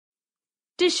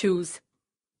Tissues.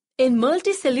 In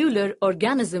multicellular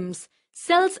organisms,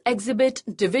 cells exhibit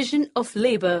division of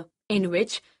labor in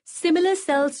which similar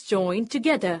cells join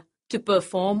together to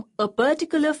perform a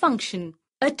particular function.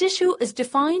 A tissue is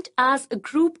defined as a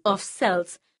group of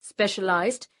cells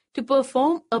specialized to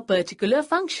perform a particular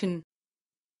function.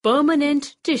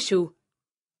 Permanent tissue.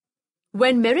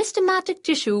 When meristematic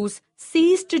tissues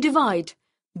cease to divide,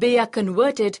 they are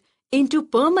converted into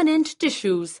permanent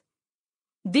tissues.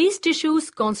 These tissues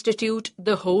constitute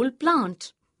the whole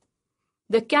plant.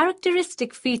 The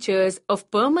characteristic features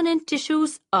of permanent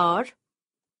tissues are: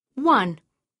 1.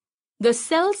 The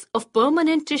cells of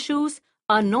permanent tissues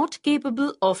are not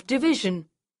capable of division.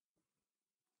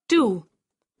 2.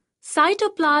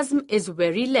 Cytoplasm is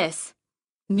very less.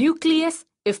 Nucleus,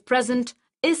 if present,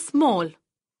 is small.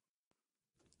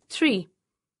 3.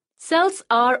 Cells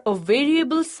are of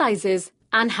variable sizes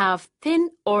and have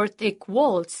thin or thick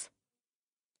walls.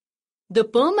 The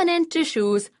permanent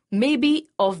tissues may be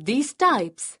of these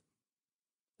types: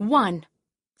 1.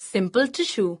 Simple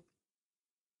tissue.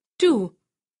 2.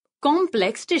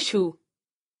 Complex tissue.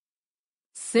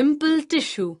 Simple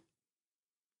tissue.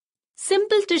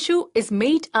 Simple tissue is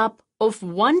made up of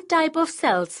one type of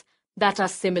cells that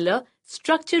are similar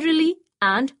structurally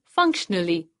and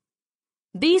functionally.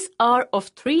 These are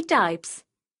of three types: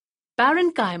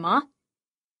 parenchyma,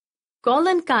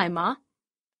 collenchyma,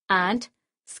 and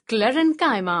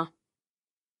sclerenchyma.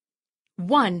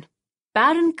 1.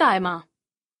 Parenchyma.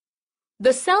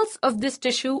 The cells of this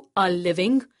tissue are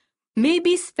living, may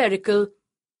be spherical,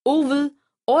 oval,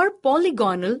 or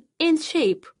polygonal in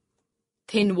shape,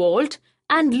 thin-walled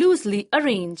and loosely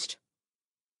arranged.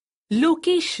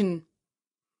 Location.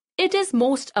 It is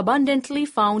most abundantly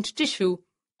found tissue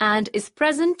and is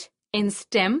present in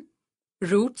stem,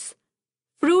 roots,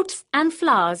 fruits and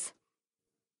flowers.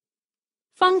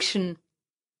 Function.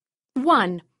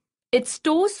 1. It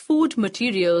stores food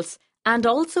materials and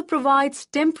also provides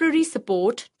temporary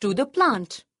support to the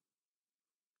plant.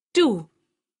 2.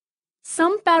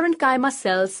 Some parenchyma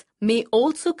cells may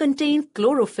also contain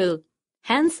chlorophyll,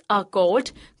 hence are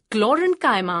called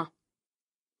chlorenchyma.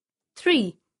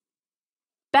 3.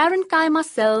 Parenchyma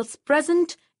cells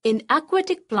present in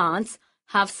aquatic plants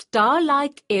have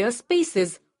star-like air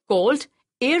spaces called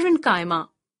aerenchyma.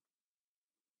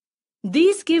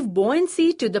 These give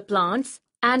buoyancy to the plants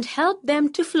and help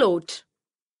them to float.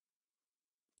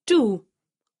 2.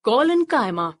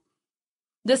 Collenchyma.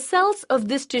 The cells of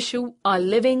this tissue are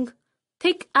living,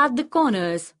 thick at the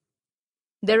corners.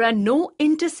 There are no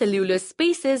intercellular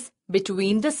spaces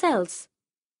between the cells.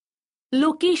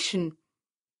 Location.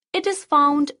 It is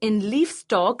found in leaf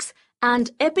stalks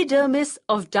and epidermis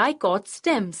of dicot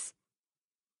stems.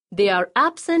 They are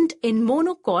absent in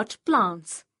monocot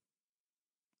plants.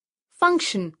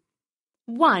 Function.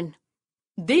 1.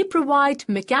 They provide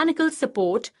mechanical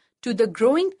support to the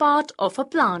growing part of a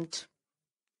plant.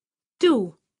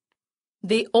 2.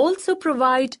 They also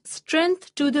provide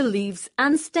strength to the leaves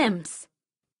and stems.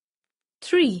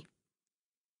 3.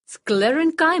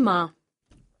 Sclerenchyma.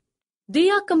 They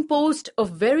are composed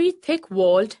of very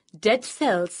thick-walled dead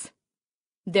cells.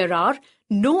 There are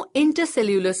no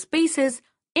intercellular spaces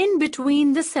in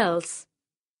between the cells.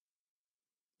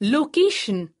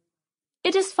 Location.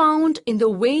 It is found in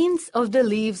the veins of the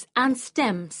leaves and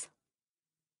stems.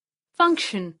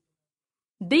 Function.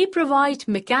 They provide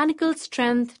mechanical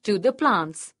strength to the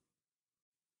plants.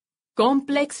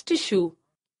 Complex tissue.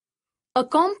 A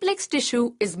complex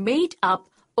tissue is made up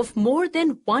of more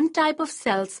than one type of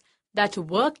cells that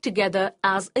work together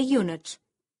as a unit.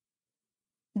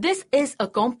 This is a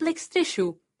complex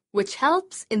tissue which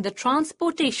helps in the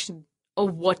transportation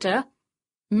of water,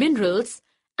 minerals,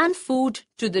 and food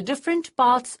to the different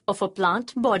parts of a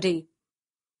plant body.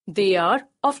 They are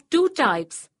of two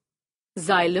types,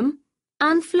 xylem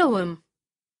and phloem,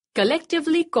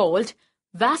 collectively called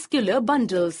vascular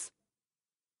bundles.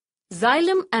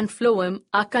 Xylem and phloem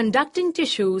are conducting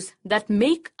tissues that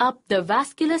make up the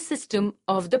vascular system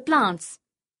of the plants.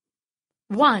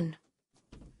 1.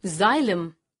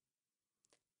 Xylem.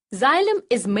 Xylem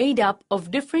is made up of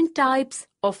different types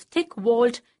of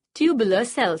thick-walled tubular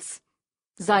cells,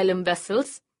 xylem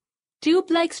vessels,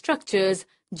 tube-like structures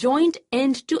joined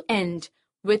end to end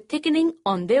with thickening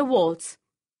on their walls.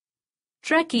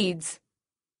 Tracheids,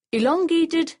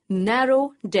 elongated,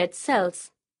 narrow, dead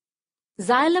cells.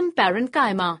 Xylem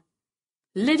parenchyma,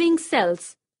 living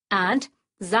cells, and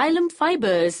xylem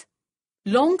fibers,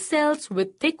 long cells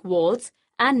with thick walls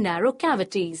and narrow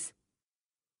cavities.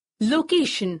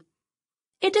 Location.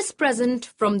 It is present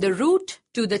from the root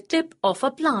to the tip of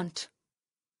a plant.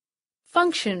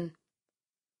 Function.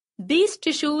 These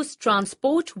tissues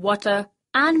transport water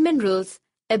and minerals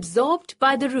absorbed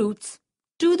by the roots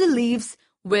to the leaves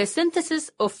where synthesis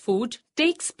of food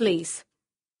takes place.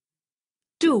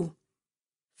 2.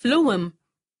 Phloem.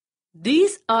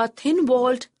 These are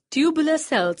thin-walled tubular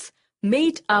cells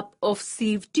made up of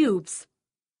sieve tubes,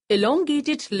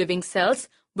 elongated living cells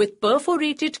with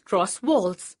perforated cross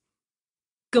walls.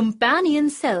 Companion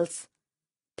cells.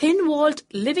 Thin-walled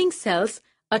living cells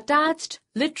attached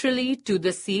literally to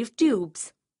the sieve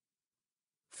tubes.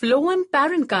 Phloem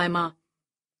parenchyma.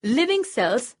 Living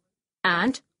cells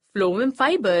and phloem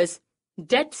fibers,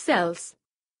 dead cells.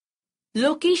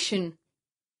 Location.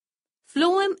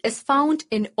 Phloem is found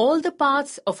in all the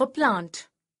parts of a plant.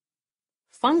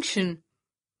 Function.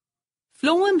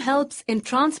 Phloem helps in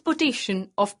transportation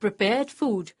of prepared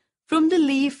food from the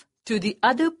leaf to the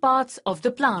other parts of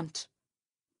the plant.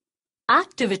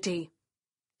 Activity.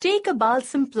 Take a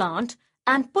balsam plant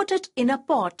and put it in a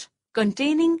pot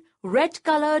containing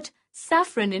red-colored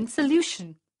saffron in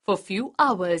solution for few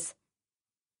hours.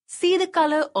 See the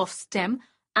color of stem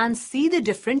and see the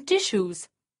different tissues.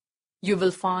 You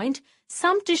will find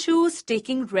some tissues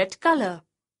taking red color.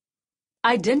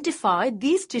 Identify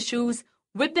these tissues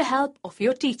with the help of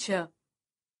your teacher.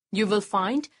 You will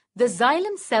find the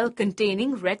xylem cell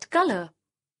containing red color.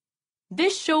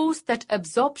 This shows that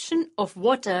absorption of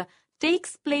water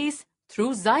takes place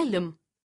through xylem.